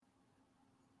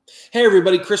Hey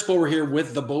everybody, Chris Bober here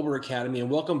with the Bober Academy,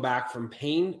 and welcome back from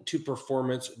pain to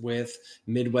performance with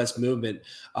Midwest Movement.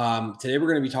 Today we're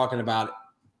going to be talking about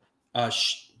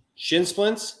shin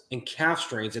splints and calf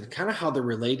strains and kind of how they're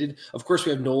related. Of course,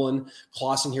 we have Nolan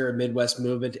Clausen here at Midwest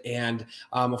Movement, and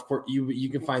of course you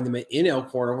can find them in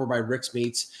Elkhorn over by Rick's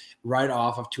Meats, right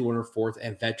off of 204th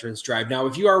and Veterans Drive. Now,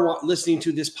 if you are listening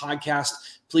to this podcast,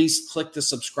 please click the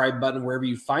subscribe button wherever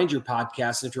you find your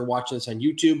podcast. And if you're watching this on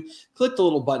YouTube, click the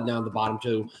little button down at the bottom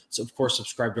to, so of course,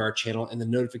 subscribe to our channel and the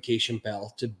notification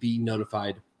bell to be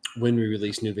notified when we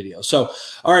release new videos. So,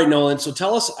 all right, Nolan. So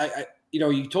tell us,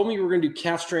 you told me you were going to do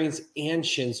calf strains and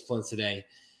shin splints today,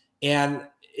 and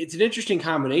it's an interesting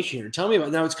combination here. Tell me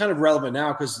about, now it's kind of relevant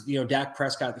now because, Dak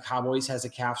Prescott, the Cowboys, has a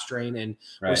calf strain, and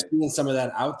we're seeing some of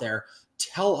that out there.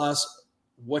 Tell us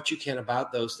what you can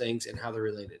about those things and how they're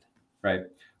related. Right.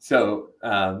 So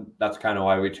that's kind of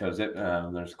why we chose it.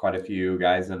 There's quite a few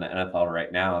guys in the NFL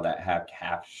right now that have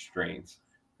calf strains,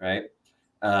 right?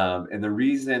 And the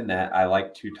reason that I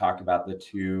like to talk about the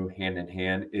two hand in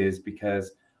hand is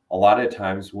because a lot of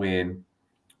times when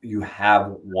you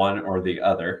have one or the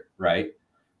other, right?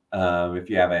 If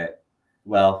you have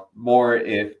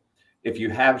if you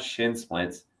have shin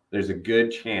splints, there's a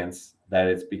good chance that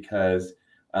it's because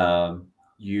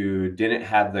you didn't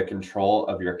have the control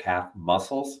of your calf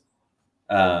muscles,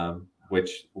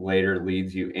 which later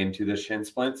leads you into the shin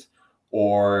splints,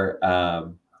 or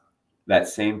that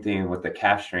same thing with the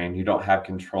calf strain. You don't have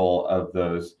control of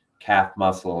those calf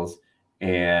muscles,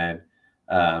 and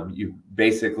you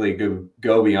basically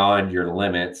go beyond your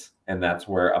limits, and that's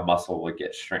where a muscle would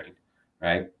get strained,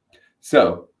 right?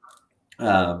 So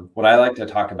what I like to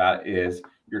talk about is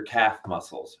your calf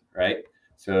muscles, right?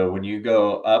 So when you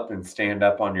go up and stand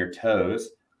up on your toes,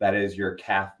 that is your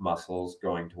calf muscles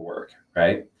going to work,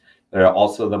 right? There are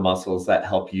also the muscles that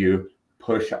help you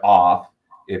push off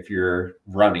if you're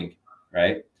running,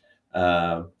 right?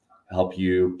 Help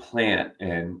you plant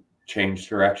and change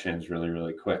directions really,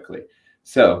 really quickly.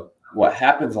 So what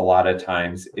happens a lot of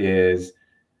times is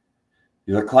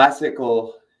the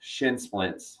classical shin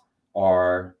splints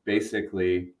are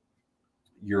basically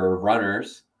your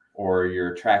runners or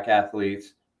your track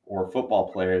athletes or football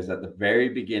players at the very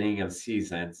beginning of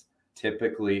seasons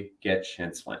typically get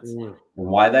shin splints. And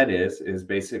why that is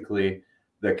basically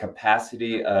the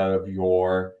capacity of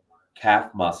your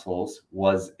calf muscles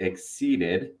was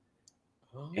exceeded.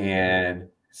 And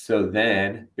so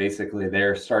then basically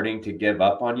they're starting to give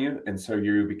up on you. And so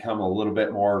you become a little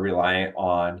bit more reliant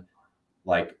on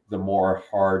like the more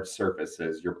hard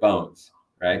surfaces, your bones,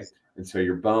 right? And so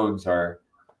your bones are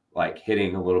like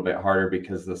hitting a little bit harder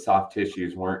because the soft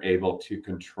tissues weren't able to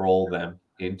control them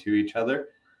into each other.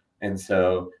 And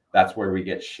so that's where we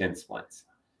get shin splints.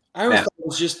 I always thought it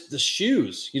was just the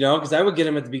shoes, because I would get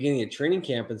them at the beginning of training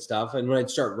camp and stuff. And when I'd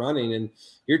start running, and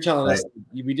you're telling us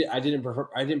I didn't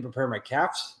prepare my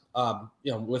calves,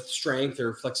 with strength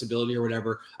or flexibility or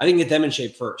whatever. I didn't get them in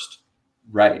shape first.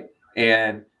 Right.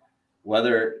 And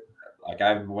whether like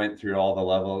I went through all the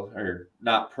levels, or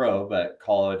not pro, but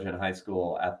college and high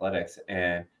school athletics.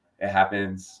 And it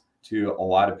happens to a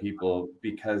lot of people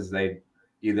because they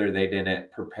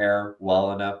didn't prepare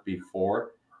well enough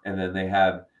before. And then they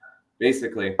have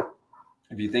basically,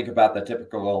 if you think about the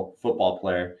typical football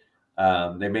player,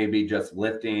 they may be just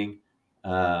lifting,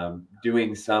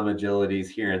 doing some agilities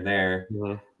here and there.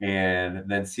 And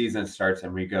then season starts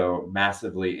and we go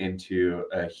massively into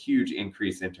a huge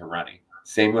increase into running.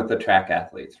 Same with the track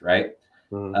athletes, right?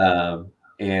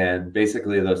 And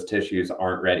basically those tissues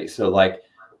aren't ready. So like,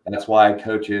 that's why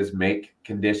coaches make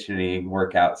conditioning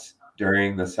workouts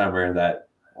during the summer that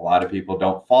a lot of people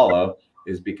don't follow,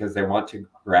 is because they want to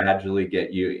gradually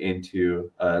get you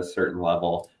into a certain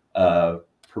level of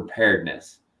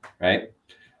preparedness, right?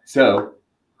 So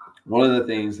one of the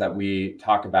things that we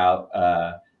talk about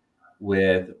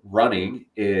with running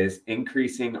is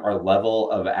increasing our level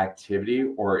of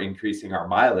activity or increasing our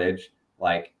mileage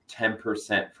like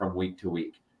 10% from week to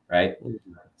week, right?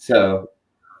 So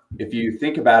if you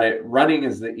think about it, running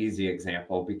is the easy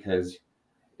example because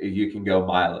you can go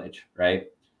mileage, right?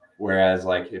 Whereas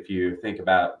like if you think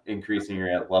about increasing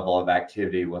your level of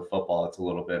activity with football, it's a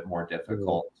little bit more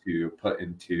difficult to put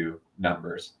into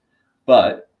numbers.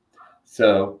 But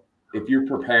so if you're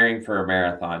preparing for a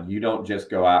marathon, you don't just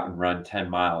go out and run 10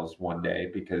 miles one day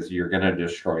because you're going to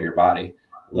destroy your body.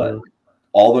 But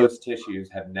all those tissues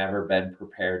have never been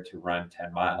prepared to run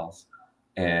 10 miles,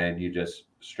 and you just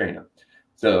strain them.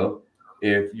 So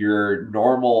if your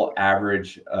normal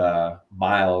average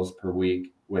miles per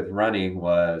week with running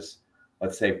was,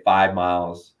 let's say, 5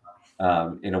 miles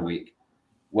in a week,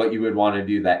 what you would want to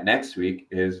do that next week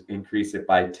is increase it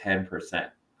by 10%.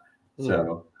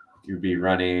 So you'd be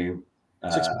running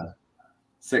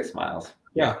 6 miles.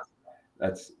 Yeah.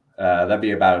 That'd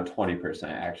be about a 20%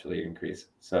 actually increase.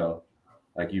 So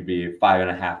like you'd be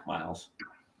 5.5 miles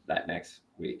that next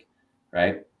week,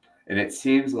 right? And it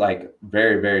seems like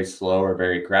very, very slow or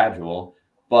very gradual,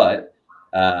 but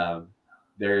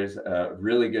there's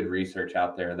really good research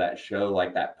out there that show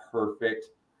like that perfect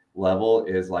level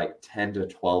is like 10 to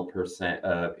 12%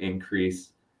 of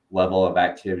increased level of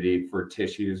activity for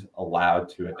tissues allowed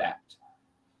to adapt.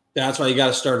 That's why you got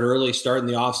to start early, start in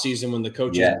the off season when the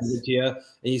coaches give it to you, and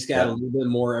you just got a little bit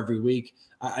more every week.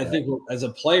 I think as a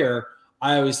player,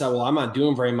 I always thought, well, I'm not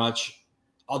doing very much.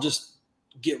 I'll just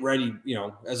get ready,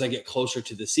 as I get closer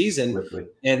to the season. Quickly.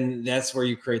 And that's where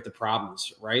you create the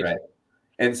problems, right? Right.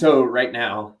 And so right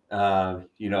now,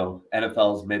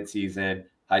 NFL's midseason,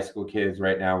 high school kids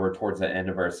right now, we're towards the end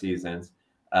of our seasons.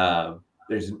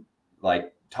 There's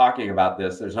like talking about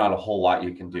this, there's not a whole lot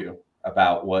you can do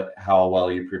about how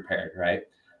well you prepared, right?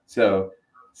 So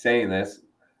saying this,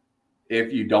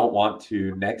 if you don't want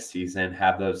to next season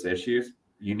have those issues,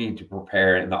 you need to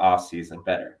prepare in the off season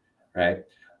better, right?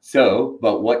 So,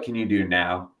 but what can you do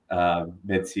now,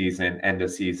 mid-season, end of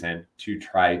season, to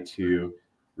try to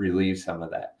relieve some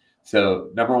of that? So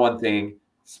number one thing,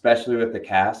 especially with the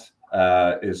calves,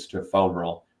 is to foam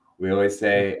roll. We always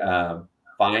say,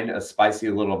 find a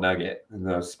spicy little nugget. And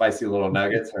those spicy little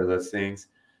nuggets are those things,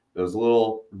 those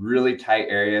little really tight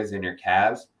areas in your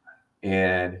calves,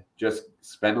 and just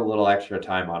spend a little extra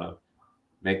time on them.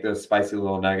 Make those spicy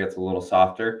little nuggets a little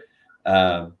softer.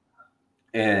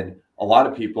 And a lot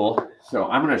of people, so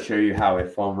I'm going to show you how I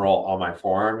foam roll on my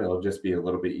forearm. It'll just be a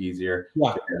little bit easier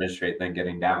to demonstrate than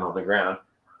getting down on the ground.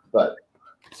 But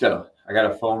so I got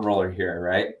a foam roller here,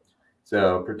 right?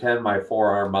 So pretend my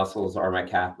forearm muscles are my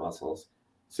calf muscles.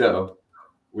 So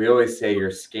we always say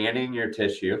you're scanning your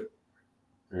tissue,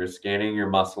 you're scanning your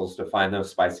muscles to find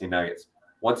those spicy nuggets.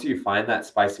 Once you find that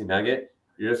spicy nugget,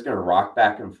 you're just going to rock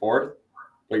back and forth,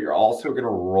 but you're also going to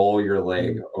roll your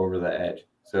leg over the edge.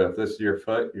 So if this is your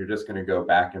foot, you're just going to go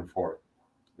back and forth.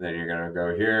 Then you're going to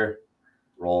go here,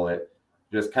 roll it.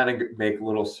 Just kind of make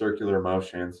little circular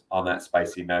motions on that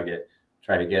spicy nugget.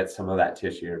 Try to get some of that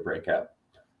tissue to break up.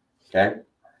 Okay?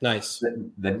 Nice.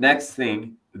 The next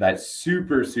thing that's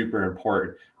super, super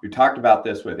important, we talked about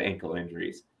this with ankle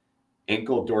injuries,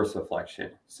 ankle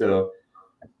dorsiflexion. So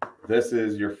this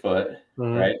is your foot,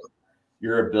 right?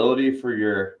 Your ability for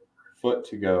your foot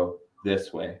to go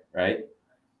this way, right?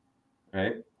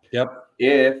 Right? Yep.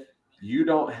 If you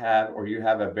don't have, or you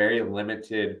have a very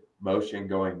limited motion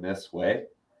going this way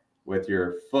with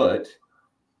your foot,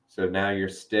 so now you're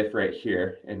stiff right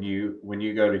here, and when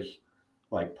you go to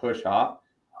like push off,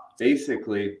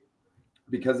 basically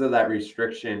because of that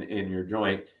restriction in your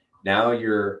joint, now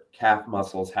your calf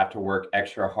muscles have to work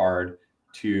extra hard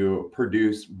to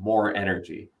produce more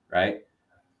energy, right?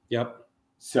 Yep.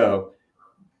 So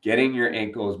getting your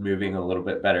ankles moving a little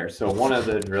bit better. So one of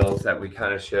the drills that we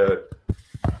kind of showed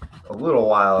a little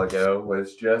while ago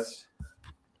was just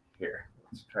here.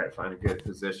 Let's try to find a good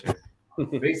position.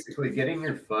 Basically getting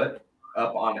your foot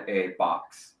up on a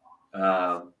box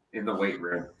in the weight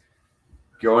room,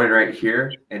 going right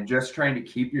here and just trying to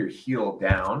keep your heel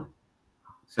down.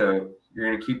 So you're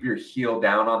going to keep your heel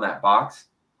down on that box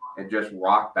and just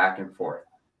rock back and forth.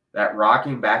 That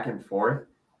rocking back and forth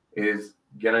is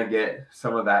going to get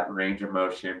some of that range of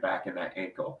motion back in that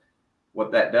ankle.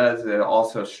 What that does, it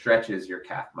also stretches your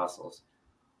calf muscles.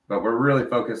 But we're really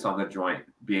focused on the joint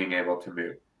being able to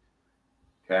move.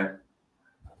 Okay?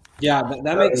 Yeah,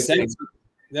 that makes sense.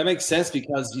 That makes sense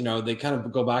because, they kind of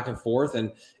go back and forth.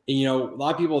 And, a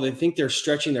lot of people, they think they're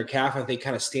stretching their calf if they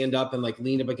kind of stand up and like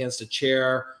lean up against a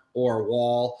chair or a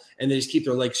wall, and they just keep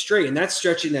their legs straight. And that's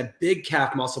stretching that big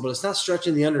calf muscle, but it's not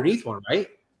stretching the underneath one, right?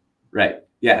 Right.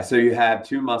 Yeah. So you have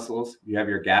two muscles. You have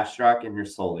your gastroc and your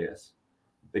soleus.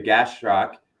 The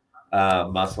gastroc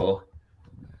muscle.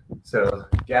 So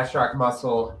gastroc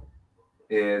muscle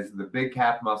is the big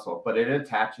calf muscle, but it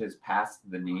attaches past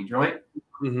the knee joint.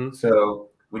 Mm-hmm. So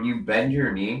when you bend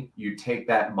your knee, you take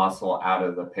that muscle out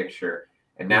of the picture.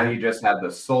 And now you just have the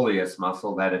soleus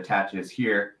muscle that attaches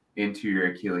here into your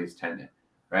Achilles tendon,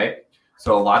 right?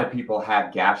 So a lot of people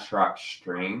have gastroc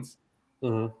strains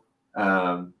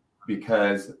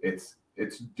because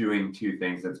it's doing two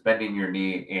things. It's bending your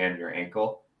knee and your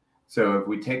ankle. So if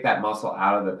we take that muscle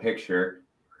out of the picture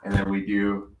and then we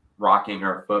do rocking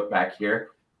our foot back here,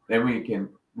 then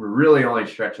we're really only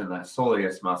stretching that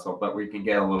soleus muscle, but we can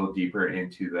get a little deeper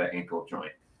into the ankle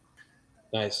joint.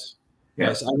 Nice. Yeah.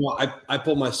 Nice. I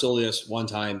pulled my soleus one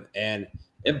time, and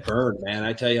It burned, man.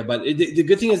 I tell you. But the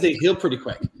good thing is they heal pretty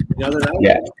quick. You know, they're not.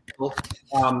 Yeah.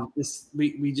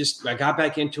 I got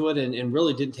back into it and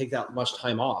really didn't take that much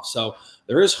time off. So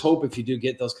there is hope if you do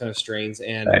get those kind of strains.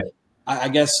 And Right. I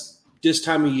guess this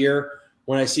time of year,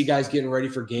 when I see guys getting ready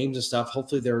for games and stuff,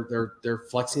 hopefully they're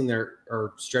flexing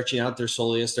or stretching out their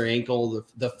soleus, their ankle,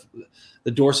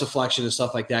 the dorsiflexion and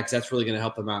stuff like that, because that's really going to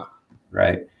help them out.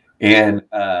 Right. And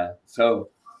so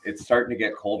it's starting to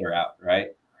get colder out, right?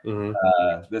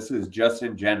 Mm-hmm. This is just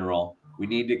in general. We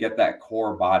need to get that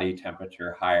core body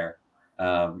temperature higher.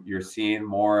 You're seeing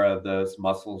more of those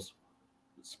muscles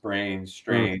sprains,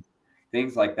 strains,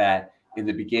 things like that in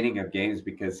the beginning of games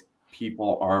because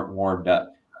people aren't warmed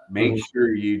up. Make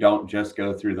sure you don't just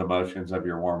go through the motions of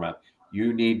your warm up.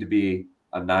 You need to be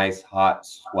a nice hot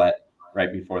sweat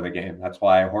right before the game. That's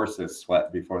why horses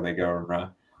sweat before they go and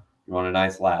run. You want a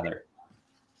nice lather.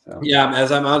 So. Yeah,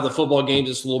 as I'm out of the football games,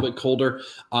 it's a little bit colder.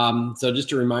 So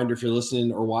just a reminder, if you're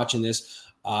listening or watching this,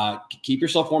 keep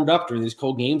yourself warmed up during these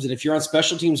cold games. And if you're on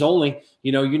special teams only,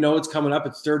 you know it's coming up.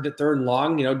 It's third and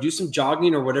long. Do some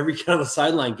jogging or whatever you can on the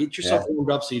sideline. Get yourself warmed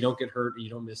up so you don't get hurt. And you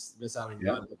don't miss out on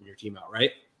helping your team out.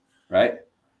 Right. Right.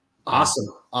 Awesome.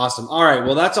 All right.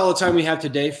 Well, that's all the time we have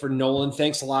today for Nolan.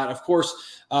 Thanks a lot. Of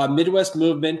course, Midwest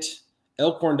Movement.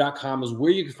 Elkhorn.com is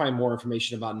where you can find more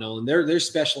information about Nolan. They're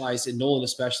specialized in Nolan,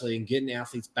 especially in getting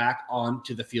athletes back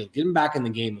onto the field, getting back in the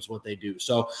game is what they do.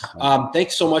 So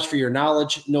thanks so much for your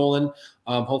knowledge, Nolan.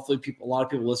 Hopefully a lot of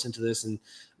people listen to this and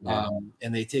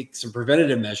they take some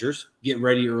preventative measures, get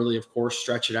ready early, of course,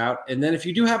 stretch it out. And then if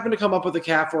you do happen to come up with a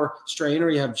calf or strain or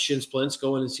you have shin splints,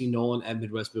 go in and see Nolan at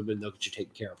Midwest Movement. They'll get you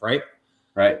taken care of, right?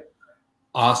 Right.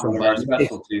 Awesome. One of our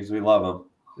specialties. We love them.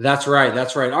 That's right.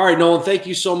 All right, Nolan, thank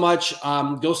you so much.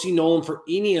 Go see Nolan for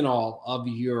any and all of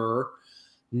your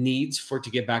needs to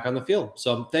get back on the field.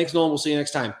 So thanks, Nolan. We'll see you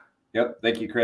next time. Yep. Thank you, Chris.